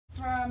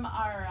from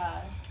our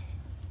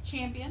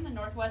champion, the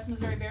Northwest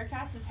Missouri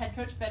Bearcats, is head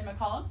coach Ben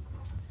McCollum,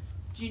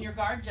 junior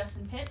guard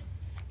Justin Pitts,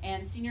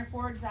 and senior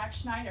forward Zach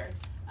Schneider.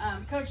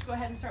 Coach, go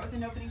ahead and start with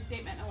an opening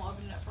statement, and we'll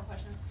open it up for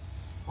questions.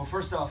 Well,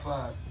 first off,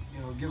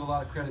 give a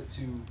lot of credit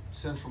to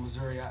Central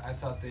Missouri. I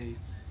thought they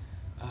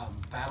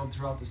battled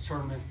throughout this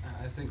tournament.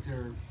 I think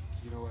they're,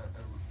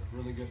 a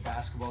really good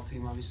basketball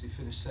team. Obviously,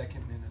 finished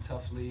second in a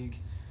tough league.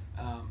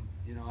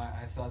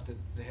 I thought that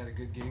they had a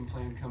good game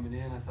plan coming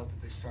in. I thought that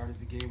they started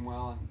the game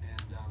well,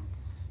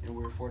 and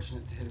we were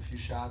fortunate to hit a few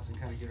shots and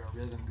kind of get our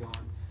rhythm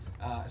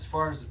going. As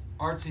far as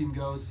our team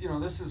goes,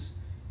 this is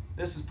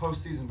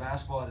postseason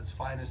basketball at its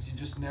finest. You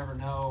just never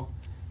know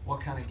what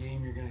kind of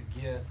game you're going to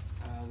get.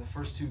 The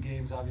first two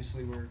games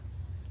obviously were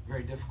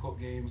very difficult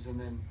games, and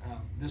then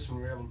this one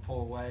we were able to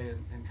pull away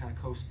and kind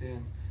of coast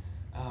in.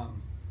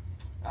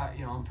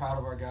 I'm proud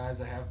of our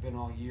guys. I have been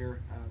all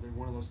year. They're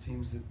one of those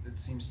teams that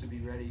seems to be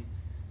ready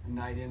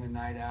night in and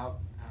night out,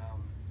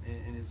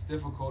 and it's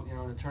difficult. In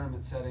a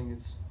tournament setting,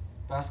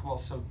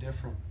 basketball's so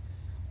different,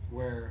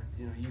 where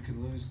you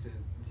can lose to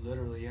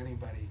literally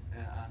anybody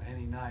on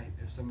any night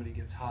if somebody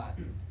gets hot.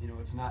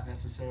 It's not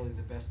necessarily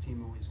the best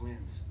team always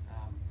wins.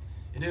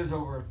 It is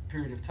over a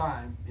period of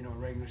time, a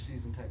regular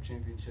season type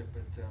championship,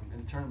 but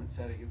in a tournament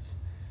setting, it's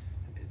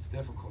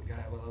difficult. You got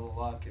to have a little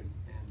luck and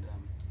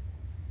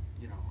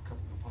a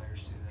couple good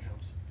players too. That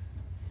helps.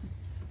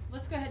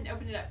 Let's go ahead and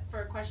open it up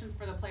for questions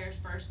for the players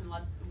first, and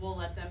we'll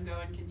let them go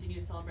and continue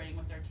celebrating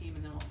with their team,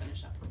 and then we'll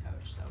finish up with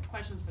Coach. So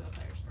questions for the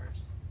players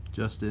first.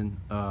 Justin,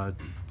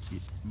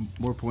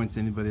 more points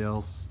than anybody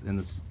else in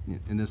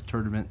this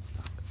tournament.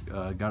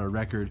 Got a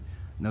record,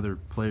 another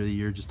Player of the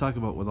Year. Just talk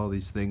about what all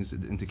these things,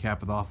 and to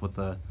cap it off with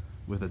a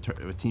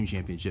team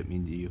championship,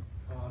 mean to you.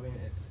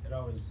 It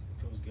always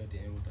feels good to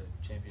end with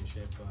a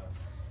championship.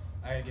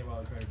 I gotta give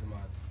all the credit to my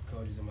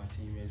coaches and my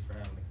teammates for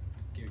having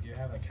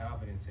the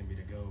confidence in me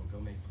to go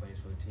make plays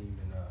for the team,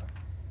 and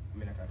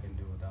I couldn't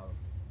do it without them.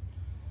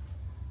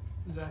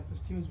 Zach, this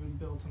team has been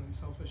built on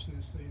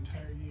unselfishness the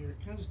entire year.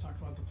 Can I just talk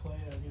about the play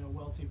of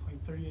Welty playing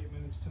 38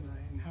 minutes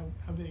tonight, and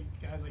how big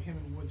guys like him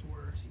and Woods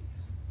were?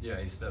 Yeah,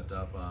 he stepped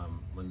up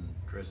when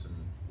Chris and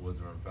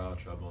Woods were in foul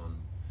trouble, and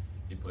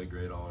he played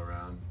great all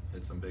around.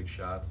 Hit some big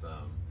shots.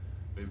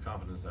 We have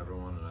confidence in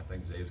everyone, and I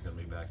think Zave's going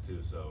to be back too.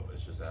 So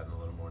it's just adding a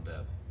little more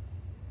depth.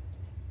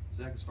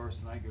 Zach, as far as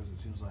tonight goes, it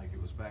seems like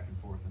it was back and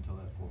forth until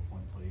that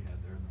 4-point play you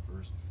had there in the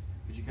first.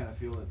 Did you kind of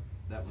feel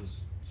that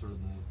was sort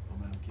of the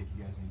momentum kick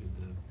you guys needed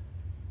to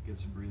get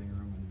some breathing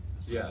room?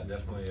 Yeah,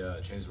 definitely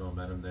changed the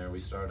momentum there. We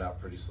started out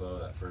pretty slow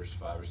that first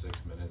 5 or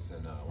 6 minutes,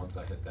 and once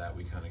I hit that,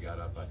 we kind of got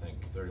up, I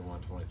think,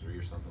 31-23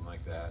 or something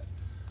like that.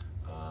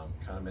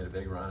 Kind of made a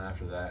big run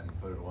after that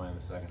and put it away in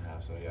the second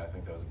half. So, yeah, I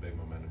think that was a big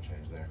momentum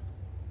change there.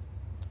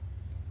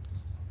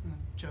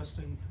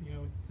 Justin,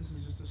 this is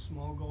just a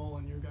small goal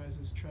on your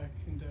guys' trek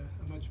into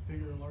a much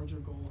bigger, larger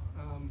goal.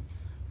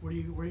 Where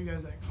are you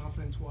guys at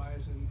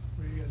confidence-wise, and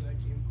where are you guys at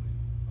game plan?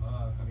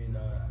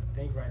 I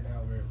think right now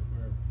we're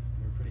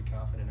pretty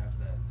confident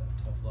after that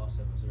tough loss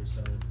at Missouri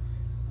Southern.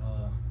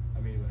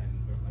 And we're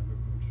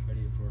just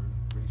ready for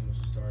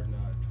regionals to start and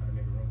try to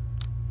make a run.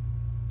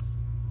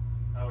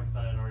 How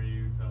excited are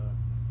you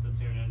to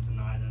tune in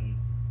tonight and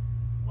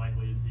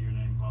likely to see your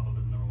name pop up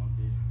as number 1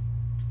 seed?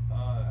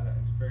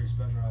 It's very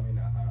special.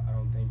 I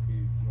don't think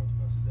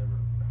Northwest has ever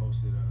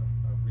hosted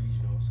a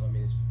regional, so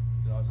it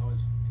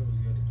always feels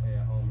good to play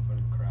at home in front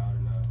of a crowd,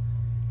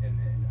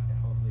 and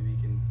hopefully we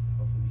can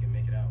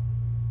make it out.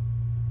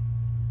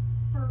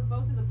 For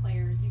both of the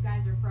players, you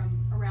guys are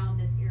from around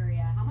this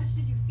area. How much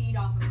did you feed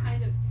off of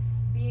kind of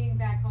being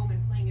back home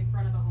and playing in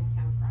front of a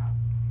hometown crowd?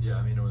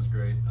 Yeah, it was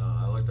great.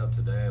 I looked up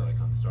today,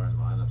 on starting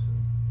lineups,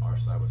 and our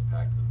side was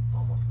packed to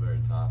almost the very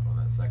top on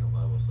that second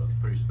level, so it's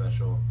pretty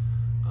special.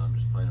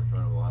 Just playing in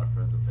front of a lot of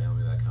friends and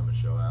family that come and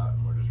show out,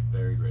 and we're just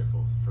very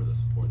grateful for the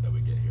support that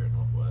we get here at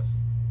Northwest.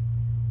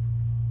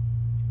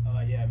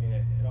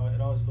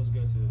 It always feels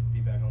good to be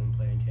back home and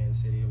play in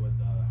Kansas City with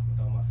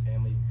all my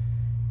family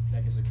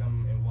that gets to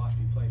come and watch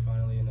me play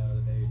finally, and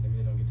they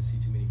really don't get to see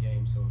too many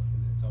games, so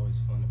it's always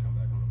fun to come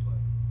back home and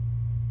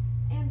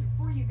play. And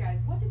for you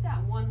guys, what did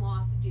that one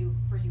loss do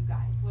for you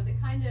guys? Was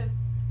it kind of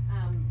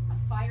a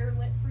fire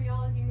lit for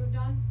y'all as you moved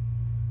on?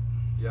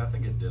 Yeah, I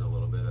think it did a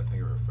little bit. I think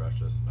it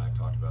refreshed us. Mac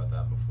talked about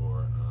that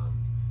before.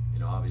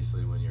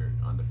 Obviously when you're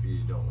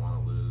undefeated, you don't want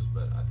to lose,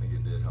 but I think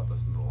it did help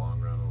us in the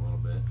long run a little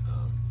bit.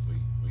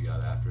 We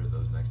got after it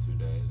those next 2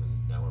 days, and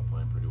now we're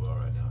playing pretty well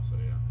right now, so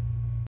yeah.